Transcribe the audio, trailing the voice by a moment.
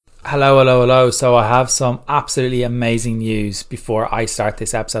Hello. So I have some absolutely amazing news before I start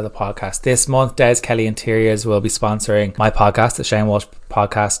this episode of the podcast. This month, Des Kelly Interiors will be sponsoring my podcast, the Shane Walsh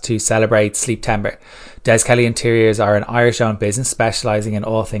podcast, to celebrate Sleeptember. Des Kelly Interiors are an Irish-owned business specialising in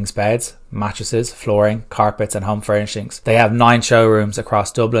all things beds, mattresses, flooring, carpets and home furnishings. They have 9 showrooms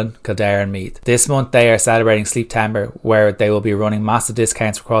across Dublin, Kildare and Meath. This month they are celebrating Sleeptember, where they will be running massive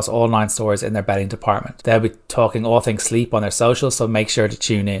discounts across all 9 stores in their bedding department. They'll be talking all things sleep on their socials, so make sure to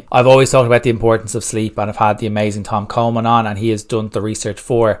tune in. I've always talked about the importance of sleep, and I've had the amazing Tom Coleman on, and he has done the research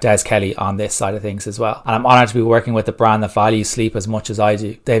for Des Kelly on this side of things as well. And I'm honoured to be working with a brand that values sleep as much as I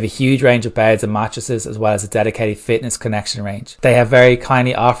do. They have a huge range of beds and mattresses, as well as a dedicated fitness connection range. They have very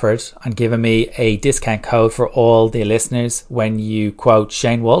kindly offered and given me a discount code for all the listeners. When you quote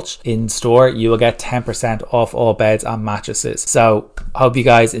Shane Walsh in store, you will get 10% off all beds and mattresses. So hope you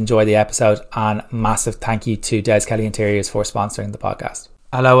guys enjoy the episode, and massive thank you to Des Kelly Interiors for sponsoring the podcast.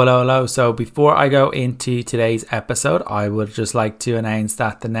 Hello. So before I go into today's episode, I would just like to announce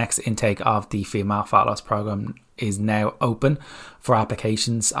that the next intake of the Female Fat Loss Program is now open for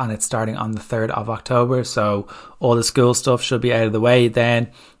applications, and it's starting on the 3rd of October. So all the school stuff should be out of the way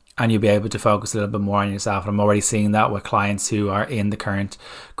then, and you'll be able to focus a little bit more on yourself. And I'm already seeing that with clients who are in the current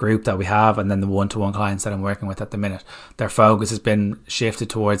group that we have, and then the one-to-one clients that I'm working with at the minute. Their focus has been shifted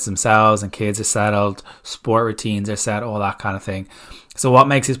towards themselves, and kids are settled, sport routines are set, all that kind of thing. So what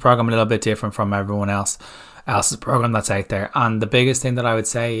makes this program a little bit different from everyone else's program that's out there? And the biggest thing that I would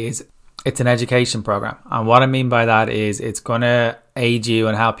say is it's an education program. And what I mean by that is it's going to aid you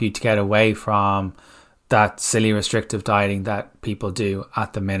and help you to get away from that silly restrictive dieting that people do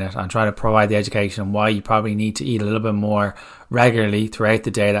at the minute, and try to provide the education on why you probably need to eat a little bit more regularly throughout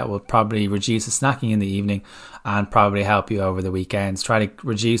the day. That will probably reduce the snacking in the evening and probably help you over the weekends. Try to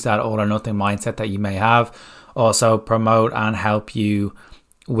reduce that all or nothing mindset that you may have. Also promote and help you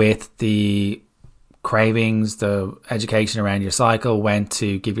with the cravings, the education around your cycle, when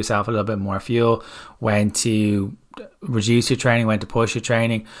to give yourself a little bit more fuel, when to reduce your training, when to push your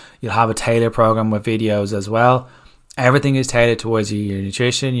training. You'll have a tailored program with videos as well. Everything is tailored towards your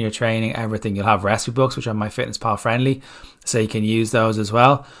nutrition, your training, everything. You'll have recipe books, which are MyFitnessPal friendly, so you can use those as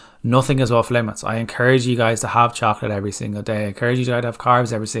well. Nothing is off limits. I encourage you guys to have chocolate every single day. I encourage you to have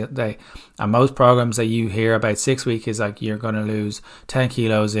carbs every single day. And most programs that you hear about 6 weeks is like you're going to lose 10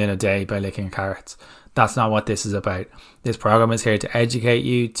 kilos in a day by licking carrots. That's not what this is about. This program is here to educate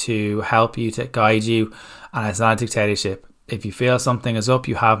you, to help you, to guide you, and it's not a dictatorship. If you feel something is up,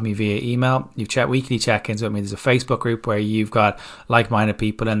 you have me via email. You check weekly check-ins with me. There's a Facebook group where you've got like-minded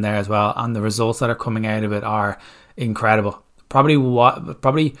people in there as well, and the results that are coming out of it are incredible.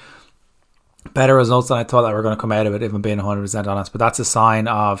 Probably better results than I thought that were going to come out of it, if I'm being 100% honest. But that's a sign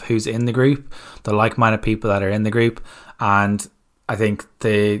of who's in the group, the like-minded people that are in the group. And I think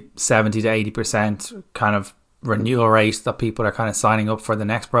the 70 to 80% kind of renewal rate that people are kind of signing up for the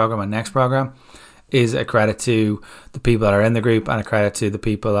next program is a credit to the people that are in the group, and a credit to the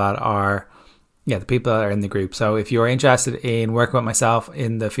people that are in the group. So if you're interested in working with myself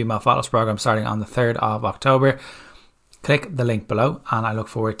in the Female Fat Loss Program starting on the 3rd of October, click the link below, and I look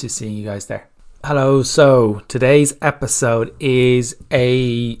forward to seeing you guys there. Hello. So today's episode is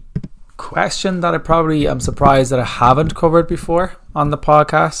a question that I'm surprised that I haven't covered before on the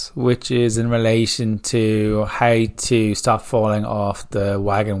podcast, which is in relation to how to stop falling off the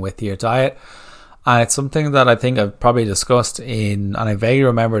wagon with your diet. And it's something that I think I've probably discussed and I vaguely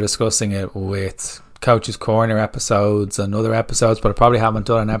remember discussing it with Coach's Corner episodes and other episodes, but I probably haven't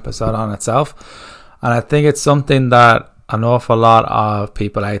done an episode on itself. And I think it's something that an awful lot of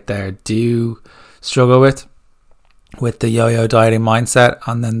people out there do struggle with the yo-yo dieting mindset,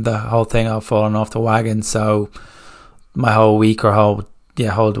 and then the whole thing of falling off the wagon. So my whole week or whole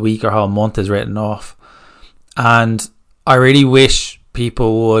month is written off. And I really wish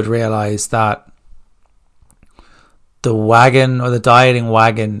people would realize that the wagon, or the dieting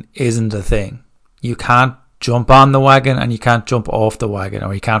wagon, isn't a thing. You can't jump on the wagon and you can't jump off the wagon,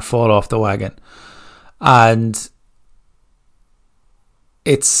 or you can't fall off the wagon. And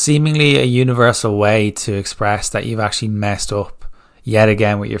it's seemingly a universal way to express that you've actually messed up yet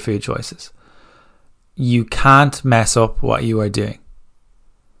again with your food choices. You can't mess up what you are doing.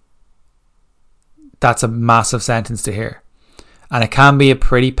 That's a massive sentence to hear. And it can be a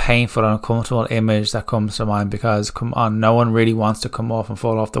pretty painful and uncomfortable image that comes to mind, because, come on, no one really wants to come off and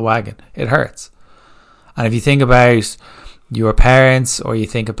fall off the wagon. It hurts. And if you think about your parents, or you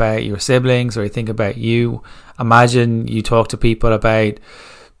think about your siblings, or you think about you, imagine you talk to people about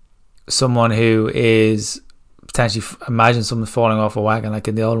someone who is potentially, imagine someone falling off a wagon like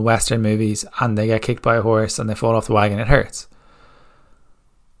in the old Western movies, and they get kicked by a horse and they fall off the wagon. It hurts.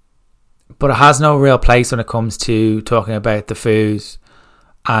 But it has no real place when it comes to talking about the food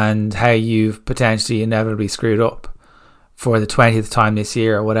and how you've potentially inevitably screwed up for the 20th time this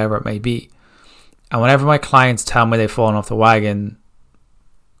year or whatever it may be. And whenever my clients tell me they've fallen off the wagon,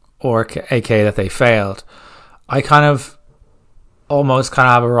 or aka that they failed, I kind of almost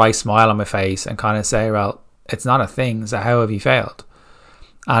have a wry smile on my face and kind of say, well, it's not a thing, so how have you failed?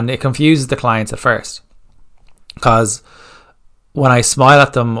 And it confuses the clients at first, because when I smile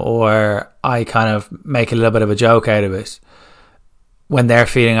at them or I kind of make a little bit of a joke out of it, when they're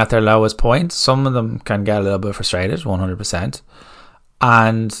feeling at their lowest point, some of them can get a little bit frustrated, 100%,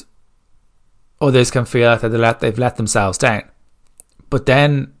 and others can feel like they've let themselves down. But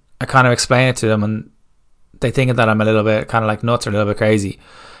then I kind of explain it to them, and they think that I'm a little bit kind of like nuts or a little bit crazy,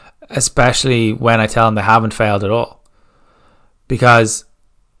 especially when I tell them they haven't failed at all. Because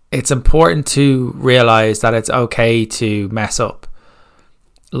it's important to realize that it's okay to mess up.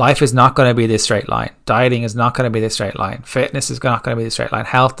 Life is not going to be this straight line. Dieting is not going to be this straight line. Fitness is not going to be this straight line.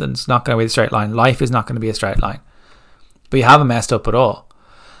 Health is not going to be this straight line. Life is not going to be a straight line. But you haven't messed up at all.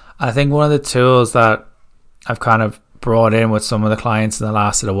 And I think one of the tools that I've kind of brought in with some of the clients in the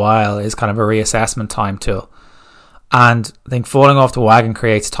last little while is kind of a reassessment time tool. And I think falling off the wagon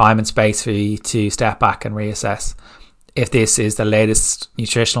creates time and space for you to step back and reassess if this is the latest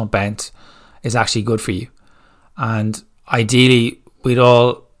nutritional bent is actually good for you. And ideally, we'd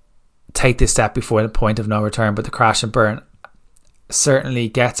all take this step before the point of no return, but the crash and burn certainly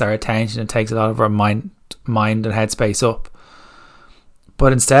gets our attention and takes a lot of our mind and headspace up.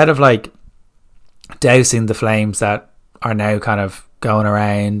 But instead of like dousing the flames that are now kind of going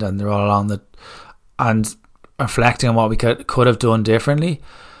around and they're all along and reflecting on what we could have done differently,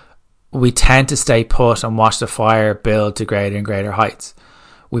 we tend to stay put and watch the fire build to greater and greater heights.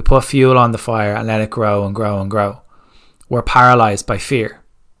 We put fuel on the fire and let it grow and grow and grow. We're paralyzed by fear,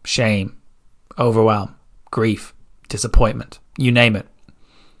 shame, overwhelm, grief, disappointment, you name it.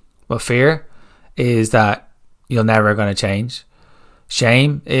 Well, fear is that you're never going to change.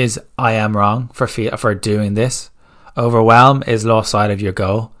 Shame is I am wrong for doing this. Overwhelm is lost sight of your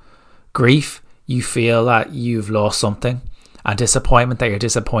goal. Grief, you feel that you've lost something. And disappointment, that you're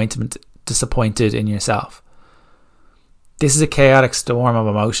disappointed in yourself. This is a chaotic storm of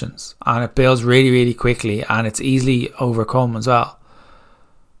emotions, and it builds really, really quickly, and it's easily overcome as well.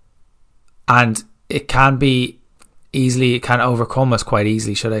 And it can overcome us quite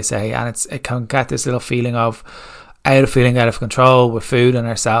easily, should I say, and it can get this little feeling of out of control with food and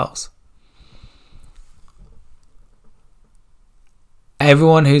ourselves.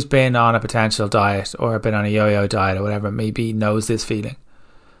 Everyone who's been on a potential diet or been on a yo-yo diet or whatever it may be knows this feeling.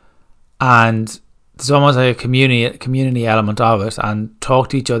 And there's almost like a community element of it, and talk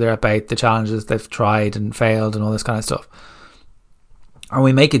to each other about the challenges they've tried and failed and all this kind of stuff. And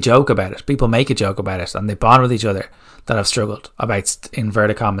we make a joke about it. People make a joke about it, and they bond with each other that have struggled about,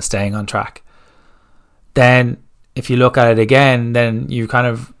 inverted commas, staying on track. Then if you look at it again, then you kind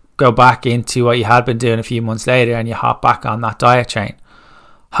of go back into what you had been doing a few months later, and you hop back on that diet train,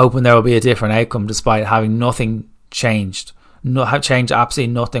 hoping there will be a different outcome despite having nothing changed. Changed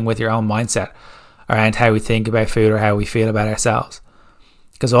absolutely nothing with your own mindset around how we think about food or how we feel about ourselves.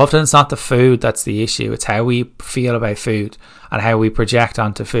 Because often it's not the food that's the issue, it's how we feel about food and how we project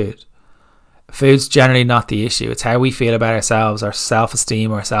onto food. Food's generally not the issue, it's how we feel about ourselves, our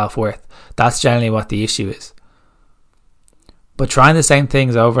self-esteem or self-worth. That's generally what the issue is. But trying the same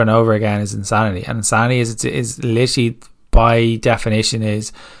things over and over again is insanity. And insanity is literally, by definition,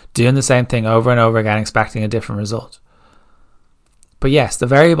 is doing the same thing over and over again, expecting a different result. But yes, the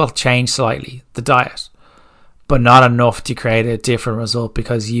variable changed slightly, the diet, but not enough to create a different result,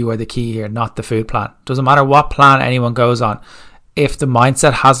 because you are the key here, not the food plan. Doesn't matter what plan anyone goes on. If the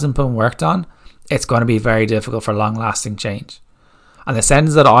mindset hasn't been worked on, it's going to be very difficult for long-lasting change. And the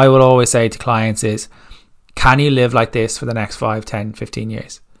sentence that I would always say to clients is, can you live like this for the next 5, 10, 15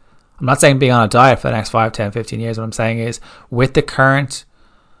 years? I'm not saying being on a diet for the next 5, 10, 15 years. What I'm saying is, with the current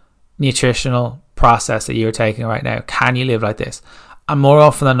nutritional process that you're taking right now, can you live like this? And more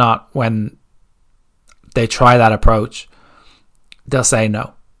often than not, when they try that approach, they'll say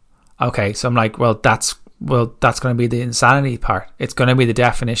no. Okay, so I'm like, well, that's going to be the insanity part. It's going to be the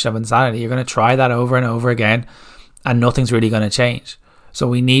definition of insanity. You're going to try that over and over again, and nothing's really going to change. So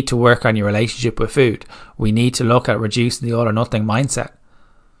we need to work on your relationship with food. We need to look at reducing the all or nothing mindset.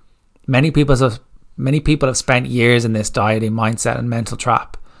 Many people have spent years in this dieting mindset and mental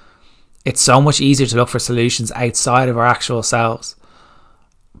trap. It's so much easier to look for solutions outside of our actual selves,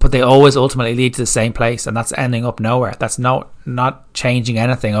 but they always ultimately lead to the same place, and that's ending up nowhere. That's not changing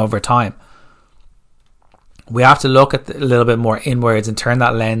anything over time. We have to look at a little bit more inwards and turn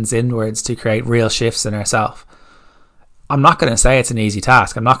that lens inwards to create real shifts in ourselves. I'm not going to say it's an easy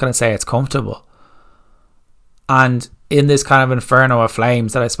task. I'm not going to say it's comfortable. And in this kind of inferno of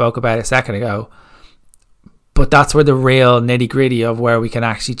flames that I spoke about a second ago, but that's where the real nitty gritty of where we can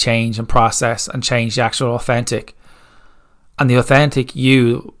actually change and process and change the actual authentic. And the authentic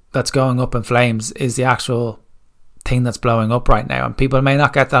you that's going up in flames is the actual thing that's blowing up right now. And people may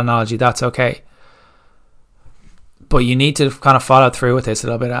not get that analogy. That's okay. But you need to kind of follow through with this a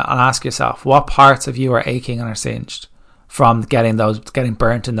little bit and ask yourself, what parts of you are aching and are singed from getting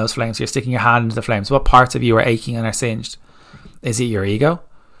burnt in those flames? You're sticking your hand into the flames. What parts of you are aching and are singed? Is it your ego?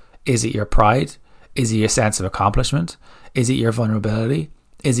 Is it your pride? Is it your sense of accomplishment? Is it your vulnerability?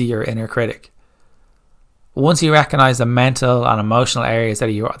 Is it your inner critic? Once you recognize the mental and emotional areas that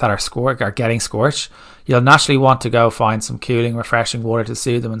are getting scorched, you'll naturally want to go find some cooling, refreshing water to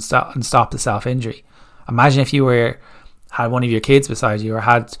soothe them and stop the self-injury. Imagine if you had one of your kids beside you or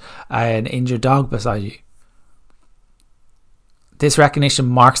had an injured dog beside you. This recognition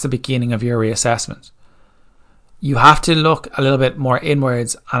marks the beginning of your reassessment. You have to look a little bit more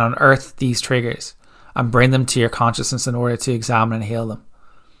inwards and unearth these triggers and bring them to your consciousness in order to examine and heal them.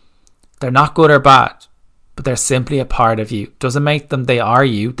 They're not good or bad, but they're simply a part of you. Doesn't make them they are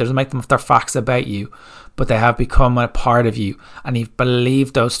you, doesn't make them if they're facts about you, but they have become a part of you, and you've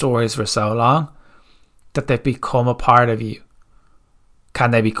believed those stories for so long that they've become a part of you.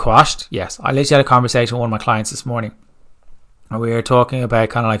 Can they be quashed? Yes. I literally had a conversation with one of my clients this morning, and we were talking about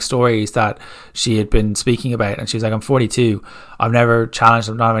kind of like stories that she had been speaking about, and she was like, I'm 42, I've never challenged,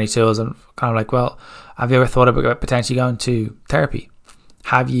 I don't have any tools. And kind of like, well, have you ever thought about potentially going to therapy?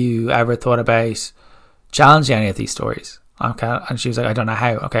 Have you ever thought about challenging any of these stories? Okay. And she was like, I don't know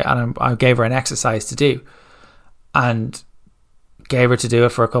how. Okay. And I gave her an exercise to do and gave her to do it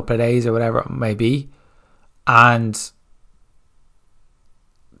for a couple of days or whatever it may be. And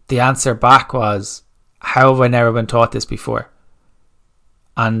the answer back was, how have I never been taught this before?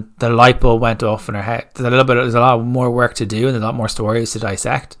 And the light bulb went off in her head. There's a lot more work to do and there's a lot more stories to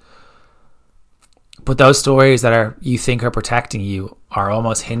dissect. But those stories that you think are protecting you are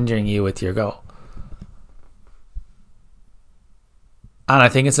almost hindering you with your goal. And I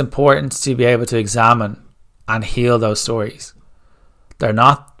think it's important to be able to examine and heal those stories. They're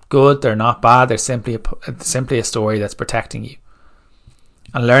not good, they're not bad, they're simply a story that's protecting you.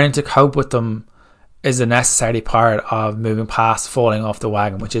 And learning to cope with them is a necessary part of moving past falling off the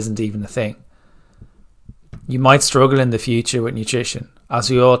wagon, which isn't even a thing. You might struggle in the future with nutrition, as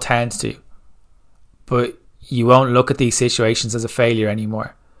we all tend to, but you won't look at these situations as a failure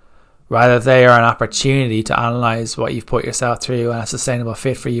anymore. Rather, they are an opportunity to analyze what you've put yourself through and a sustainable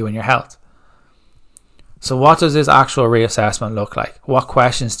fit for you and your health. So what does this actual reassessment look like? What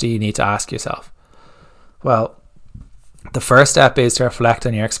questions do you need to ask yourself? Well, the first step is to reflect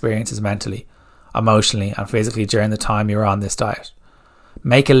on your experiences mentally, emotionally, and physically during the time you were on this diet.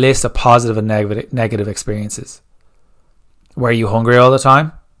 Make a list of positive and negative experiences. Were you hungry all the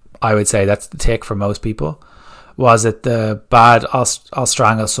time? I would say that's the tick for most people. Was it the bad, I'll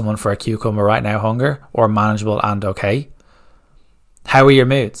strangle someone for a cucumber right now hunger, or manageable and okay? How were your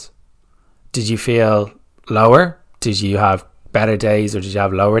moods? Did you feel lower? Did you have better days or did you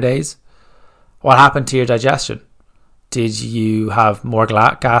have lower days? What happened to your digestion? Did you have more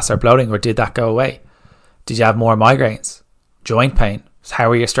gas or bloating, or did that go away? Did you have more migraines? Joint pain? How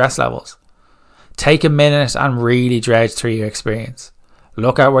were your stress levels? Take a minute and really dredge through your experience.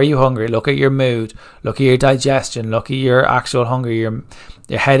 Look at where you're hungry, look at your mood, look at your digestion, look at your actual hunger, your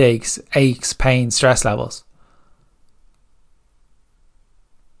headaches, aches, pain, stress levels.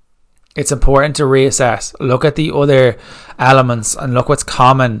 It's important to reassess. Look at the other elements and look what's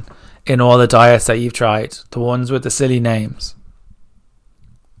common in all the diets that you've tried, the ones with the silly names.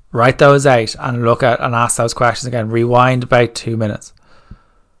 Write those out and look at and ask those questions again. Rewind about 2 minutes.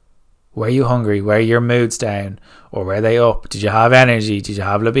 Were you hungry? Were your moods down? Or were they up? Did you have energy? Did you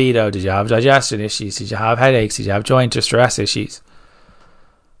have libido? Did you have digestion issues? Did you have headaches? Did you have joint or stress issues?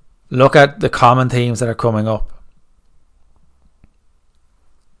 Look at the common themes that are coming up.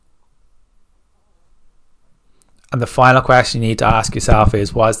 And the final question you need to ask yourself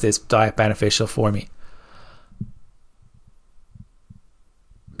is, was this diet beneficial for me?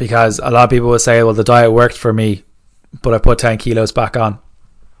 Because a lot of people will say, well, the diet worked for me, but I put 10 kilos back on.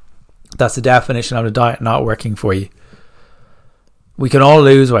 That's the definition of the diet not working for you. We can all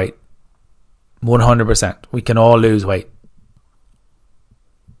lose weight. 100%. We can all lose weight.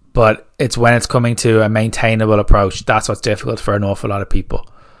 But it's when it's coming to a maintainable approach, that's what's difficult for an awful lot of people.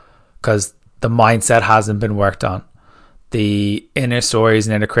 Because the mindset hasn't been worked on. The inner stories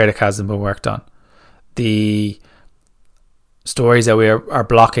and inner critic hasn't been worked on. the stories that we are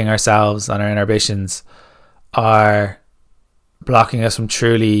blocking ourselves and our inhibitions are blocking us from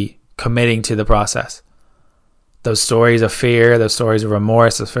truly committing to the process. Those stories of fear, those stories of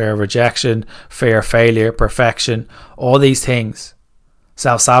remorse, the fear of rejection, fear of failure, perfection, all these things,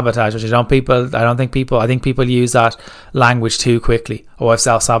 self-sabotage, which I think people use that language too quickly. Oh, I've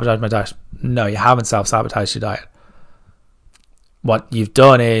self-sabotaged my diet. No, you haven't self-sabotaged your diet. What you've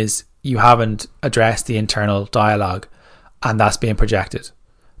done is you haven't addressed the internal dialogue, and that's being projected.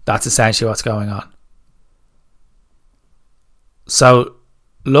 That's essentially what's going on. So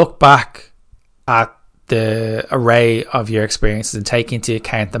look back at the array of your experiences and take into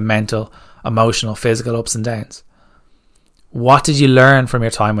account the mental, emotional, physical ups and downs. What did you learn from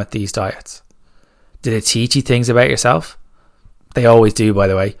your time with these diets? Did it teach you things about yourself? They always do, by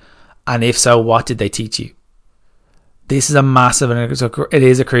the way. And if so, what did they teach you? This is a massive, and it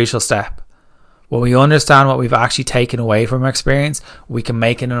is a crucial step. When we understand what we've actually taken away from our experience, we can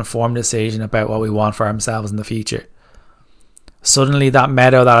make an informed decision about what we want for ourselves in the future. Suddenly that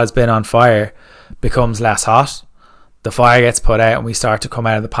meadow that has been on fire becomes less hot. The fire gets put out and we start to come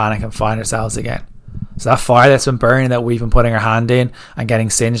out of the panic and find ourselves again. So that fire that's been burning, that we've been putting our hand in and getting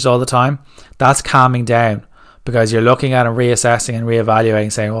singed all the time, that's calming down, because you're looking at and reassessing and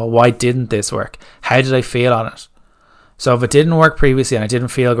reevaluating, saying, well, why didn't this work? How did I feel on it? So if it didn't work previously and I didn't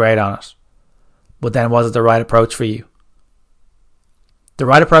feel great on it, but then was it the right approach for you? The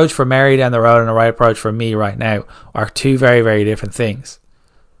right approach for Mary down the road and the right approach for me right now are two very, very different things.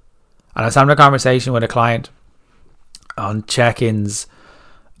 And I was having a conversation with a client on check-ins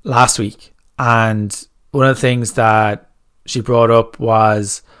last week, and one of the things that she brought up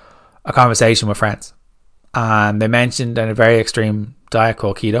was a conversation with friends, and they mentioned a very extreme diet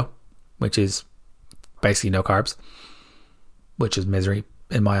called keto, which is basically no carbs, which is misery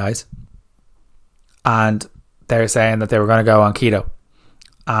in my eyes. And they're saying that they were going to go on keto,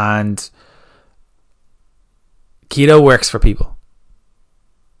 and keto works for people.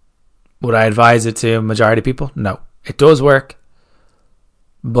 Would I advise it to a majority of people? No. It does work,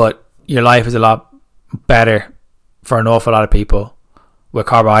 but your life is a lot better for an awful lot of people with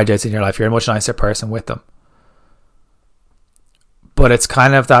carbohydrates in your life. You're a much nicer person with them. But it's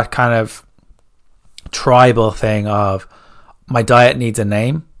kind of that kind of tribal thing of my diet needs a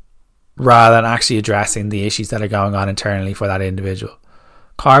name, rather than actually addressing the issues that are going on internally for that individual.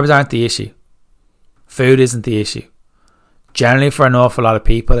 Carbs aren't the issue. Food isn't the issue. Generally, for an awful lot of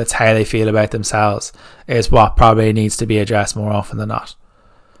people, it's how they feel about themselves is what probably needs to be addressed more often than not.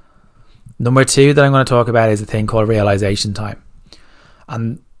 Number two that I'm going to talk about is a thing called realization time.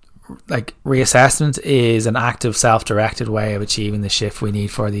 And like, reassessment is an active, self-directed way of achieving the shift we need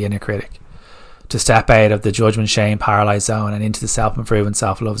for the inner critic to step out of the judgment, shame, paralyzed zone and into the self-improvement,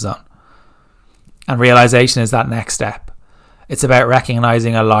 self-love zone. And realization is that next step. It's about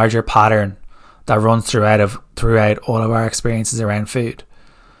recognizing a larger pattern that runs throughout all of our experiences around food,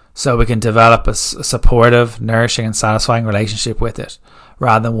 so we can develop a supportive, nourishing and satisfying relationship with it,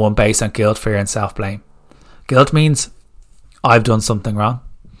 rather than one based on guilt, fear and self-blame. Guilt means I've done something wrong.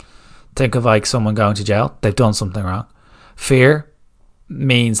 Think of like someone going to jail. They've done something wrong. Fear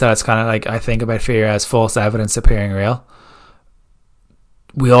means that it's kind of like, I think about fear as false evidence appearing real.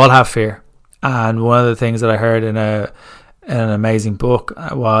 We all have fear. And one of the things that I heard in an amazing book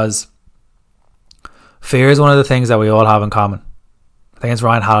was, fear is one of the things that we all have in common. I think it's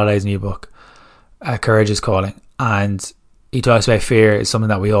Ryan Holiday's new book, Courage is Calling. And he talks about fear is something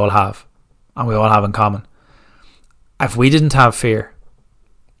that we all have and we all have in common. If we didn't have fear,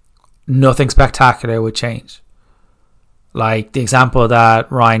 nothing spectacular would change. Like the example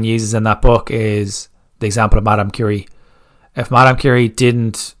that Ryan uses in that book is the example of Madame Curie. If Madame Curie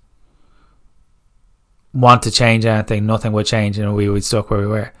didn't want to change anything, nothing would change and we would stuck where we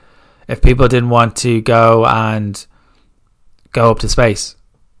were. If people didn't want to go up to space,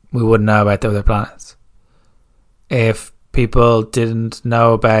 we wouldn't know about the other planets. If people didn't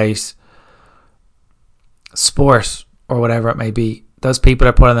know about sport or whatever it may be, those people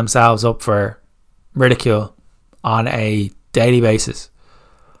are putting themselves up for ridicule on a daily basis.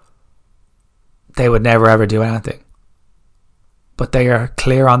 They would never ever do anything. But they are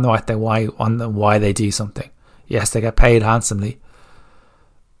clear on why they do something. Yes, they get paid handsomely,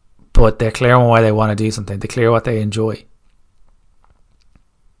 but they're clear on why they want to do something. They're clear what they enjoy.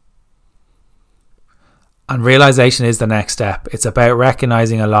 And realization is the next step. It's about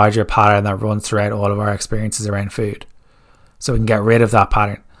recognizing a larger pattern that runs throughout all of our experiences around food, so we can get rid of that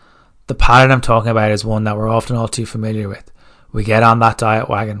pattern. The pattern I'm talking about is one that we're often all too familiar with. We get on that diet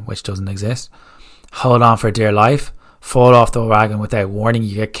wagon, which doesn't exist, hold on for dear life, fall off the wagon without warning,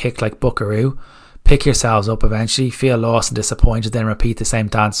 you get kicked like buckaroo, pick yourselves up eventually, feel lost and disappointed, then repeat the same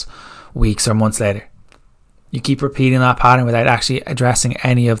dance weeks or months later. You keep repeating that pattern without actually addressing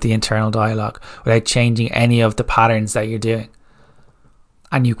any of the internal dialogue, without changing any of the patterns that you're doing.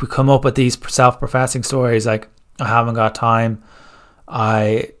 And you could come up with these self-professing stories like, I haven't got time,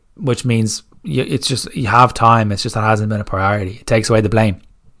 which means it's just you have time, it's just that it hasn't been a priority. It takes away the blame,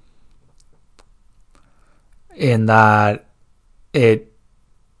 in that it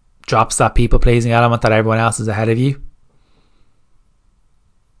drops that people-pleasing element that everyone else is ahead of you.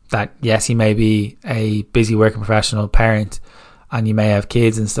 That yes, you may be a busy working professional parent and you may have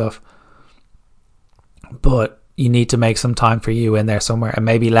kids and stuff, but you need to make some time for you in there somewhere, and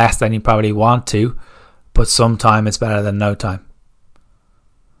maybe less than you probably want to, but some time is better than no time.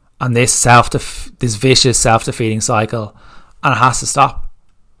 And this vicious self-defeating cycle, and it has to stop.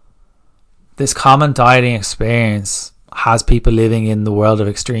 This common dieting experience has people living in the world of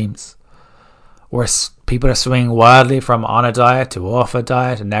extremes, where people are swinging wildly from on a diet to off a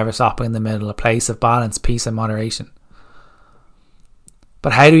diet and never stopping in the middle, a place of balance, peace and moderation.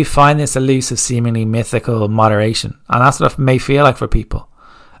 But how do we find this elusive, seemingly mythical moderation? And that's what it may feel like for people.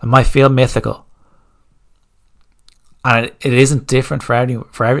 It might feel mythical. And it isn't different for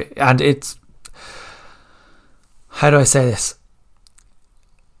every, and it's, how do I say this?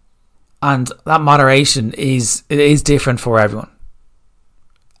 And that moderation is different for everyone.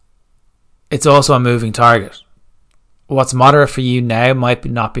 It's also a moving target. What's moderate for you now might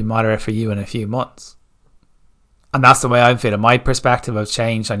not be moderate for you in a few months. And that's the way I'm feeling. My perspective has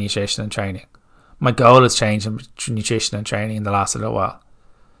changed on nutrition and training. My goal has changed on nutrition and training in the last little while.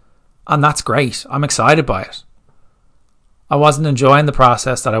 And that's great. I'm excited by it. I wasn't enjoying the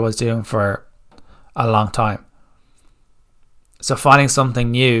process that I was doing for a long time. So finding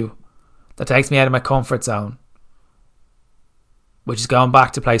something new that takes me out of my comfort zone, which is going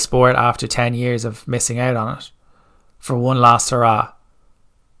back to play sport after 10 years of missing out on it, for one last hurrah,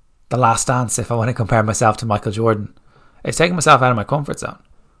 the last dance, if I want to compare myself to Michael Jordan. It's taking myself out of my comfort zone.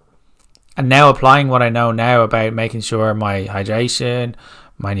 And now applying what I know now about making sure my hydration,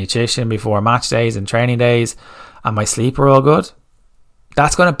 my nutrition before match days and training days, and my sleep are all good,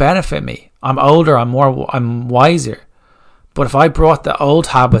 that's going to benefit me. I'm older, I'm wiser. But if I brought the old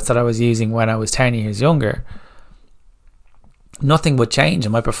habits that I was using when I was 10 years younger, nothing would change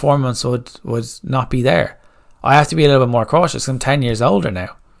and my performance would not be there. I have to be a little bit more cautious. I'm 10 years older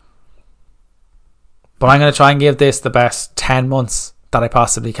now. But I'm going to try and give this the best 10 months that I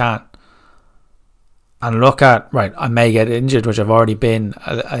possibly can. And look at, right, I may get injured, which I've already been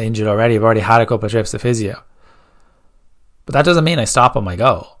injured already. I've already had a couple of trips to physio. But that doesn't mean I stop on my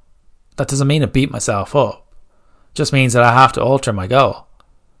goal. That doesn't mean I beat myself up. It just means that I have to alter my goal.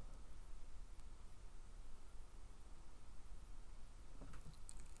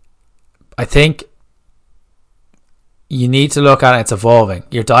 I think you need to look at it, it's evolving.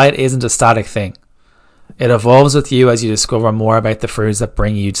 Your diet isn't a static thing. It evolves with you as you discover more about the foods that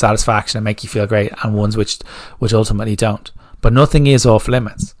bring you satisfaction and make you feel great, and ones which ultimately don't. But nothing is off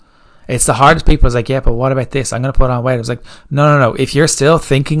limits. It's the hardest people is like, yeah, but what about this? I'm going to put on weight. I was like, no. If you're still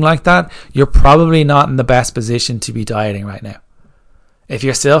thinking like that, you're probably not in the best position to be dieting right now. If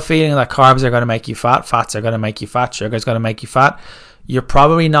you're still feeling that carbs are going to make you fat, fats are going to make you fat, sugar is going to make you fat, you're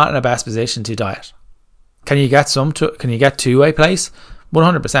probably not in the best position to diet. Can you get to a place?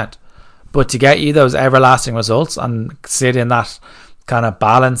 100%. But to get you those everlasting results and sit in that kind of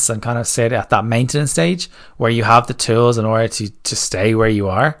balance and kind of sit at that maintenance stage where you have the tools in order to stay where you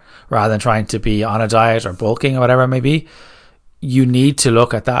are, rather than trying to be on a diet or bulking or whatever it may be, you need to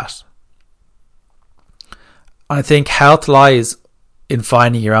look at that. And I think health lies in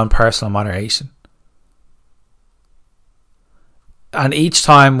finding your own personal moderation. And each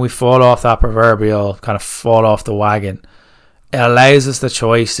time we fall off that proverbial kind of fall off the wagon, it allows us the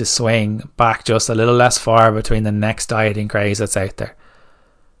choice to swing back just a little less far between the next dieting craze that's out there.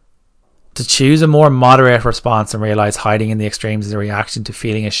 To choose a more moderate response and realize hiding in the extremes is a reaction to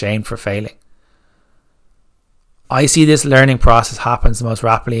feeling ashamed for failing. I see this learning process happens most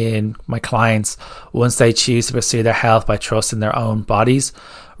rapidly in my clients once they choose to pursue their health by trusting their own bodies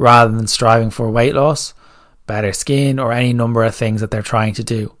rather than striving for weight loss, better skin, or any number of things that they're trying to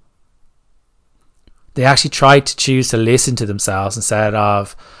do. They actually try to choose to listen to themselves instead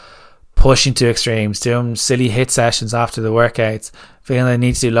of pushing to extremes, doing silly HIIT sessions after the workouts, feeling they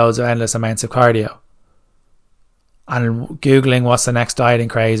need to do loads of endless amounts of cardio, and Googling what's the next dieting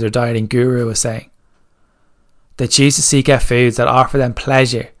craze or dieting guru is saying. They choose to seek out foods that offer them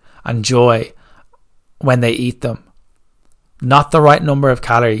pleasure and joy when they eat them, not the right number of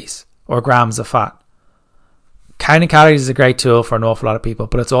calories or grams of fat. Counting calories is a great tool for an awful lot of people,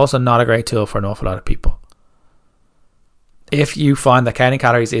 but it's also not a great tool for an awful lot of people. If you find that counting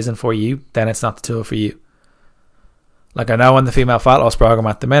calories isn't for you, then it's not the tool for you. Like, I know in the female fat loss program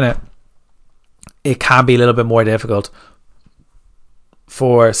at the minute, it can be a little bit more difficult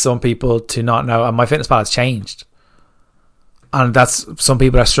for some people to not know, and MyFitnessPal has changed. And that's, some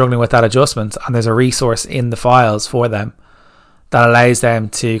people are struggling with that adjustment, and there's a resource in the files for them that allows them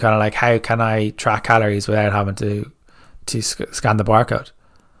to kind of like, how can I track calories without having to scan the barcode?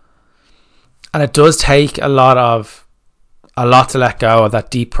 And it does take a lot to let go of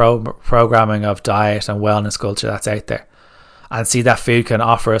that deep programming of diet and wellness culture that's out there, and see that food can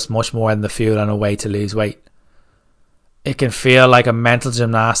offer us much more than the fuel and a way to lose weight. It can feel like a mental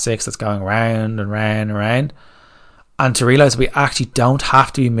gymnastics that's going round and round and round, and to realize we actually don't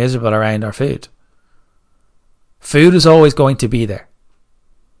have to be miserable around our food. Food is always going to be there.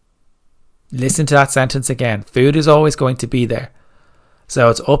 Listen to that sentence again. Food is always going to be there.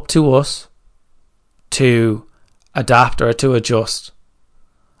 So it's up to us to adapt or to adjust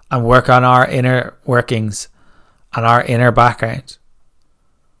and work on our inner workings and our inner background.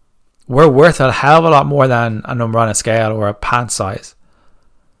 We're worth a hell of a lot more than a number on a scale or a pant size.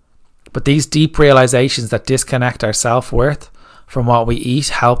 But these deep realizations that disconnect our self-worth from what we eat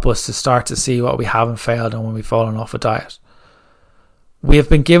help us to start to see what we haven't failed and when we've fallen off a diet. We have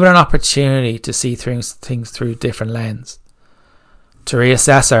been given an opportunity to see things through different lens, to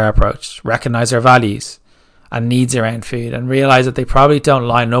reassess our approach, recognize our values and needs around food, and realize that they probably don't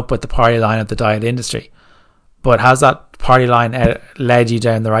line up with the party line of the diet industry. But has that party line led you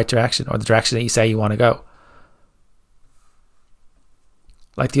down the right direction, or the direction that you say you want to go?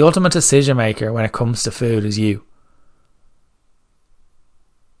 Like, the ultimate decision maker when it comes to food is you.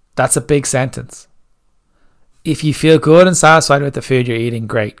 That's a big sentence. If you feel good and satisfied with the food you're eating,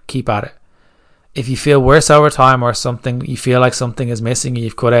 great, keep at it. If you feel worse over time, or something, you feel like something is missing and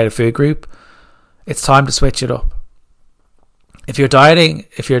you've cut out a food group, it's time to switch it up. If you're dieting,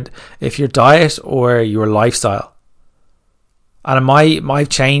 if your diet or your lifestyle, and I've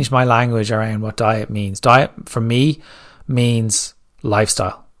changed my language around what diet means. Diet for me means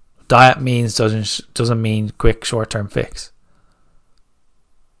lifestyle. Diet means doesn't mean quick short-term fix.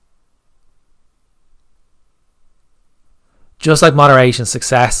 Just like moderation,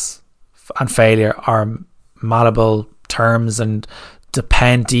 success and failure are malleable terms and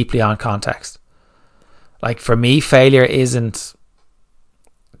depend deeply on context. Like, for me, failure isn't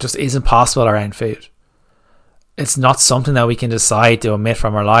possible around food. It's not something that we can decide to omit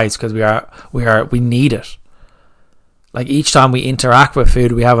from our lives, because we need it. Like, each time we interact with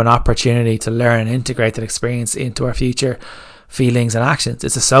food, we have an opportunity to learn and integrate that experience into our future feelings and actions.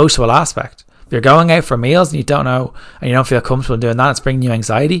 It's a social aspect. If you're going out for meals and you don't know, and you don't feel comfortable doing that, it's bringing you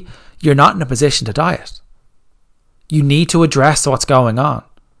anxiety, you're not in a position to diet. You need to address what's going on.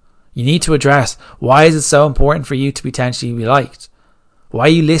 You need to address, why is it so important for you to potentially be liked? Why are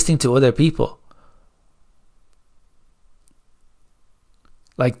you listening to other people?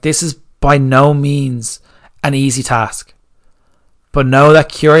 Like, this is by no means an easy task. But know that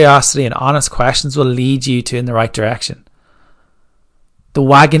curiosity and honest questions will lead you in the right direction. The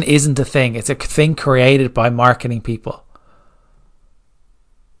wagon isn't a thing. It's a thing created by marketing people.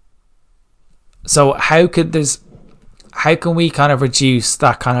 So how can we kind of reduce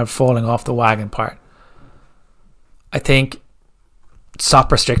that kind of falling off the wagon part? I think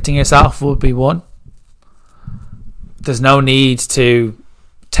stop restricting yourself would be one. There's no need to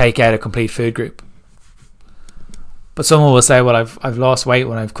take out a complete food group. But someone will say, well, I've lost weight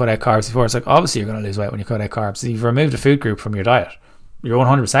when I've cut out carbs before. It's like, obviously you're going to lose weight when you cut out carbs. If you've removed a food group from your diet, you're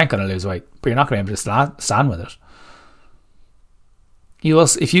 100% going to lose weight, but you're not going to be able to stand with it.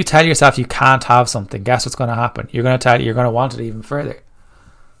 If you tell yourself you can't have something, guess what's going to happen? You're going to want it even further,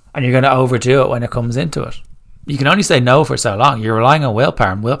 and you're going to overdo it when it comes into it. You can only say no for so long. You're relying on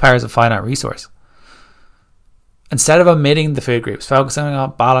willpower, and willpower is a finite resource. Instead of omitting the food groups, focusing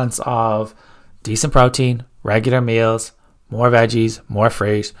on balance of decent protein, regular meals, more veggies, more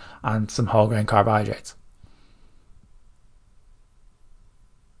fruit, and some whole grain carbohydrates.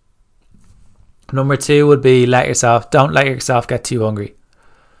 Number 2 would be don't let yourself get too hungry.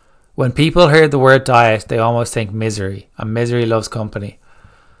 When people hear the word diet, they almost think misery, and misery loves company.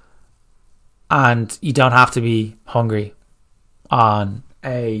 And you don't have to be hungry on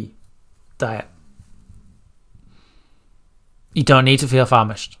a diet. You don't need to feel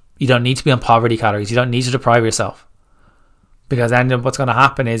famished. You don't need to be on poverty calories. You don't need to deprive yourself. Because then what's going to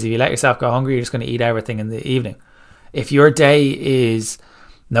happen is, if you let yourself go hungry, you're just going to eat everything in the evening. If your day is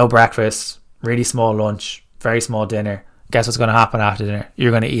no breakfast, really small lunch, very small dinner, guess what's going to happen after dinner? You're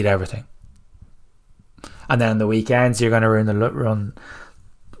going to eat everything. and then on the weekends you're going to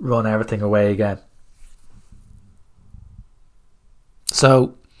run everything away again.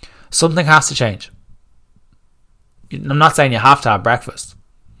 So something has to change. I'm not saying you have to have breakfast,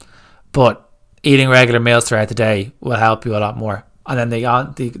 but eating regular meals throughout the day will help you a lot more. And then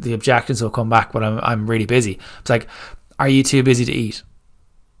the objections will come back, but I'm really busy. It's like, are you too busy to eat?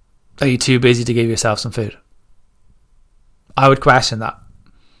 Are you too busy to give yourself some food? I would question that.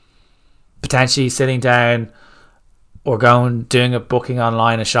 Potentially sitting down or doing a booking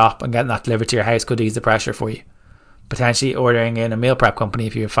online, a shop, and getting that delivered to your house could ease the pressure for you. Potentially ordering in a meal prep company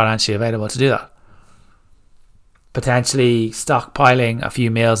if you're financially available to do that. Potentially stockpiling a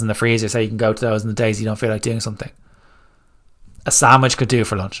few meals in the freezer so you can go to those in the days you don't feel like doing something. A sandwich could do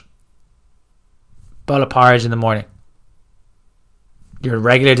for lunch. Bowl of porridge in the morning. Your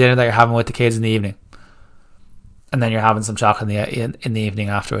regular dinner that you're having with the kids in the evening. And then you're having some chocolate in the evening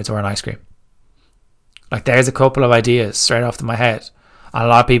afterwards, or an ice cream. Like, there's a couple of ideas straight off my head. And a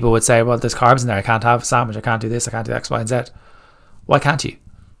lot of people would say, well, there's carbs in there. I can't have a sandwich. I can't do this. I can't do X, Y, and Z. Why can't you?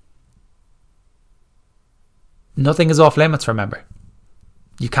 Nothing is off limits, remember.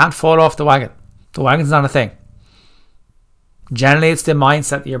 You can't fall off the wagon. The wagon's not a thing. Generally, it's the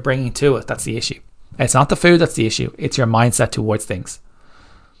mindset that you're bringing to it that's the issue. It's not the food that's the issue. It's your mindset towards things.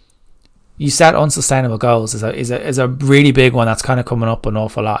 You set unsustainable goals is a really big one that's kind of coming up an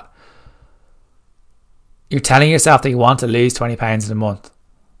awful lot. You're telling yourself that you want to lose 20 pounds in a month,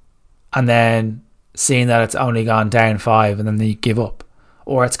 and then seeing that it's only gone down 5, and then you give up,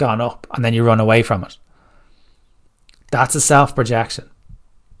 or it's gone up and then you run away from it. That's a self-projection.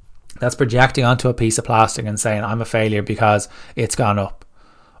 That's projecting onto a piece of plastic and saying, I'm a failure because it's gone up.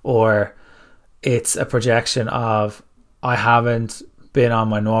 Or it's a projection of, I haven't been on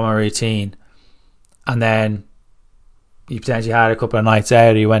my normal routine, and then you potentially had a couple of nights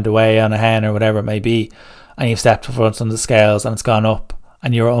out, or you went away on a hen or whatever it may be, and you've stepped in front on the scales and it's gone up,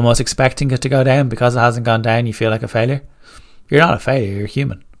 and you're almost expecting it to go down. Because it hasn't gone down, you feel like a failure. You're not a failure, you're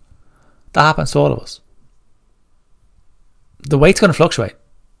human. That happens to all of us. The weight's going to fluctuate.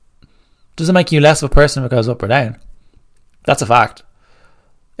 Doesn't make you less of a person if it goes up or down. That's a fact.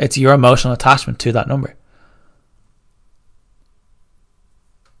 It's your emotional attachment to that number.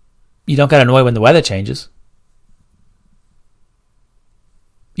 You don't get annoyed when the weather changes.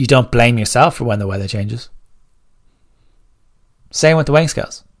 You don't blame yourself for when the weather changes. Same with the weighing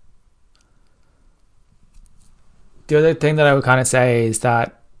scales. The other thing that I would kind of say is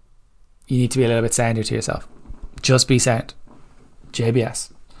that you need to be a little bit sounder to yourself. Just be sound.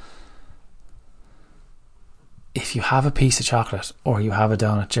 JBS. If you have a piece of chocolate or you have a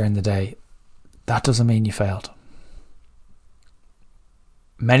donut during the day, that doesn't mean you failed.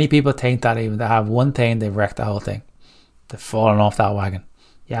 Many people think that even they have one thing, they've wrecked the whole thing. They've fallen off that wagon.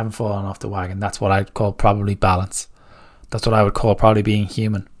 You haven't fallen off the wagon. That's what I'd call probably balance. That's what I would call probably being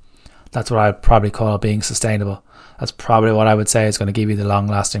human. That's what I'd probably call being sustainable. That's probably what I would say is going to give you the long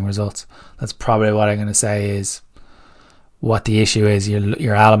lasting results. That's probably what I'm going to say is what the issue is.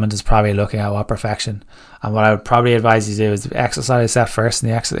 Your element is probably looking at what perfection. And what I would probably advise you to do is exercise set first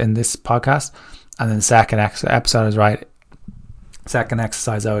in this podcast, and then the second episode is right. Second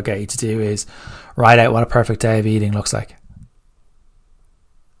exercise I would get you to do is write out what a perfect day of eating looks like.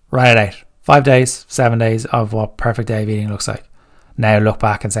 Write it out. 5 days, 7 days of what perfect day of eating looks like. Now look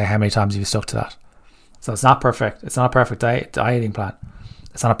back and say how many times you've stuck to that. So it's not perfect. It's not a perfect dieting plan.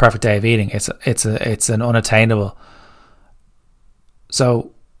 It's not a perfect day of eating. It's an unattainable.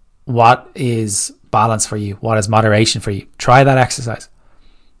 So what is balance for you? What is moderation for you? Try that exercise.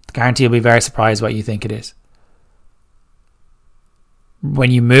 I guarantee you'll be very surprised what you think it is.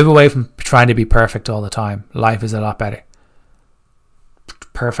 When you move away from trying to be perfect all the time, life is a lot better.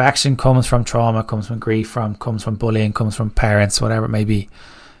 Perfection comes from trauma, comes from grief, comes from bullying, comes from parents, whatever it may be,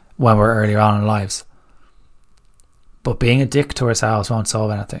 when we're earlier on in lives. But being a dick to ourselves won't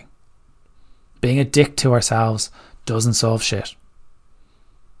solve anything. Being a dick to ourselves doesn't solve shit.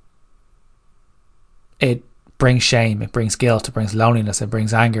 It brings shame, it brings guilt, it brings loneliness, it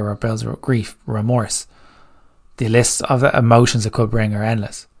brings anger, it brings grief, remorse. The list of emotions it could bring are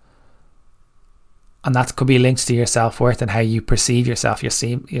endless. And that could be linked to your self-worth and how you perceive yourself. Your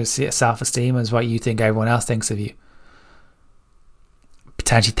self-esteem is what you think everyone else thinks of you.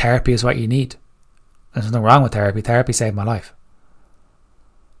 Potentially therapy is what you need. There's nothing wrong with therapy. Therapy saved my life.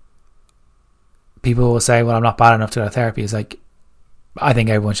 People will say, well, I'm not bad enough to go to therapy. It's like, I think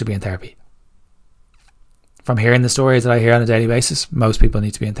everyone should be in therapy. From hearing the stories that I hear on a daily basis, most people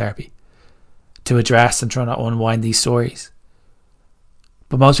need to be in therapy to address and try to unwind these stories.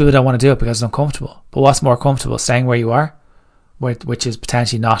 But most people don't want to do it because it's uncomfortable. But what's more comfortable? Staying where you are, which is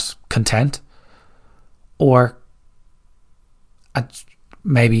potentially not content, or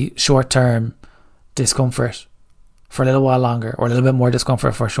maybe short-term discomfort for a little while longer, or a little bit more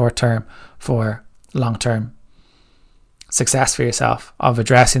discomfort for short-term, for long-term success for yourself, of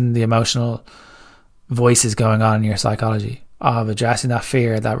addressing the emotional voices going on in your psychology, of addressing that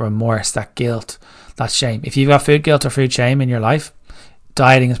fear, that remorse, that guilt, that shame. If you've got food guilt or food shame in your life,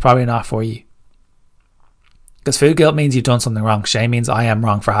 dieting is probably not for you. Because food guilt means you've done something wrong. Shame means I am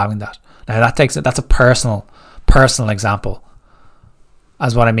wrong for having that. Now that's a personal example.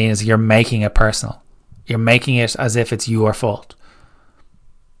 As what I mean is you're making it personal. You're making it as if it's your fault.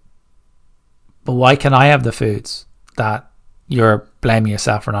 But why can I have the foods that you're blaming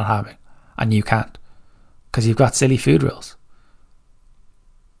yourself for not having and you can't? Because you've got silly food rules.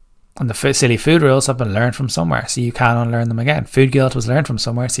 And the silly food rules have been learned from somewhere, so you can't unlearn them again. Food guilt was learned from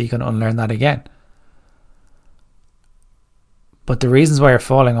somewhere, so you can unlearn that again. But the reasons why you're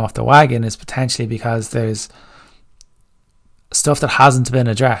falling off the wagon is potentially because there's stuff that hasn't been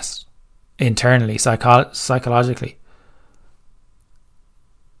addressed internally, psychologically.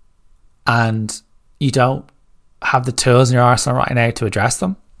 And you don't have the tools in your arsenal right now to address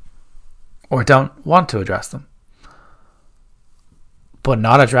them, or don't want to address them. But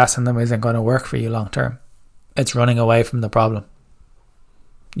not addressing them isn't going to work for you long term. It's running away from the problem.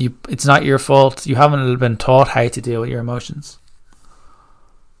 It's not your fault. You haven't been taught how to deal with your emotions.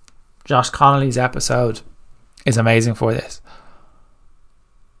 Josh Connolly's episode is amazing for this.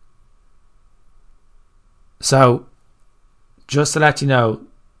 So, just to let you know,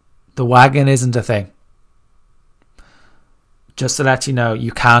 the wagon isn't a thing. Just to let you know,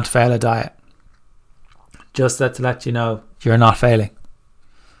 you can't fail a diet. Just to let you know, you're not failing.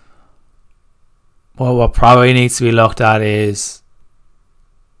 Well, what probably needs to be looked at is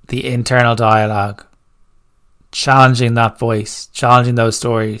the internal dialogue, challenging that voice, challenging those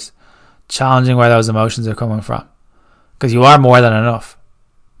stories, challenging where those emotions are coming from. Because you are more than enough.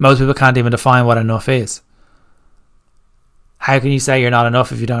 Most people can't even define what enough is. How can you say you're not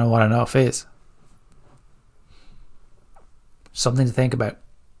enough if you don't know what enough is? Something to think about.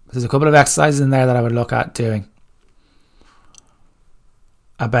 There's a couple of exercises in there that I would look at doing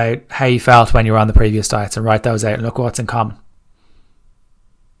about how you felt when you were on the previous diets, and write those out and look what's in common.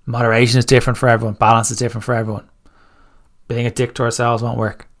 Moderation is different for everyone. Balance is different for everyone. Being a dick to ourselves won't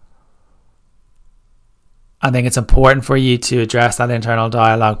work. I think it's important for you to address that internal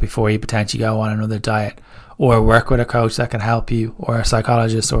dialogue before you potentially go on another diet, or work with a coach that can help you, or a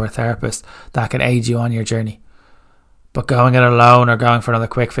psychologist or a therapist that can aid you on your journey. But going it alone or going for another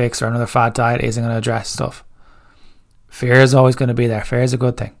quick fix or another fad diet isn't going to address stuff. Fear is always going to be there. Fear is a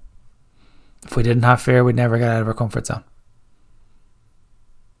good thing. If we didn't have fear, we'd never get out of our comfort zone.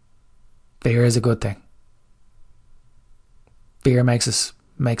 Fear is a good thing. Fear makes us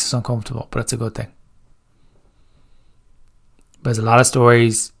uncomfortable, but it's a good thing. There's a lot of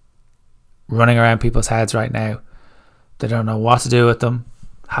stories running around people's heads right now. They don't know what to do with them,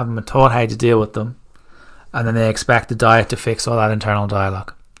 haven't been taught how to deal with them, and then they expect the diet to fix all that internal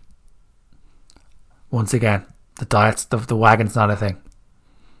dialogue. Once again, the wagon's not a thing.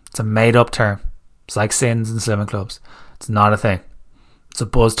 It's a made up term. It's like sins and slimming clubs. It's not a thing. It's a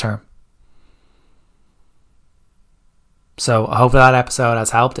buzz term. So I hope that episode has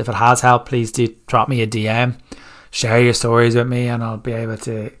helped. If it has helped, please do drop me a DM. Share your stories with me and I'll be able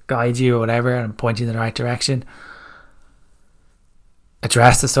to guide you or whatever and point you in the right direction.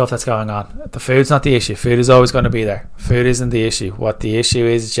 Address the stuff that's going on. The food's not the issue. Food is always going to be there. Food isn't the issue. What the issue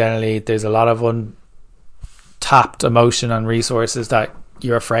is, generally, there's a lot of untapped emotion and resources that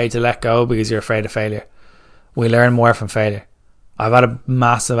you're afraid to let go because you're afraid of failure. We learn more from failure. I've had a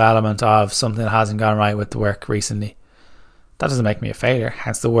massive element of something that hasn't gone right with the work recently. That doesn't make me a failure,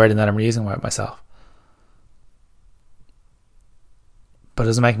 hence the wording that I'm using with myself. But it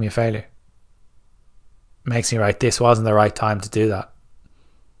doesn't make me a failure. It makes me right, this wasn't the right time to do that.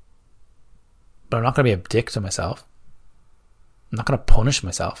 But I'm not going to be a dick to myself. I'm not going to punish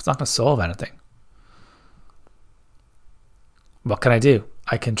myself. It's not going to solve anything. What can I do?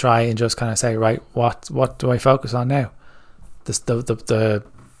 I can try and just kind of say, right, what do I focus on now? The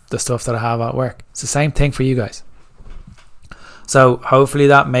stuff that I have at work. It's the same thing for you guys. So hopefully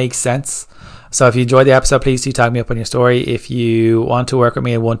that makes sense. So if you enjoyed the episode, please do tag me up on your story. If you want to work with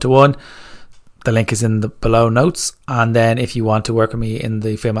me in one-to-one, the link is in the below notes. And then if you want to work with me in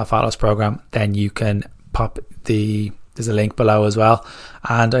the Female Fat Loss program, then you can there's a link below as well.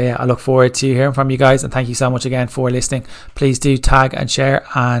 And I look forward to hearing from you guys. And thank you so much again for listening. Please do tag and share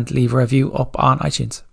and leave a review up on iTunes.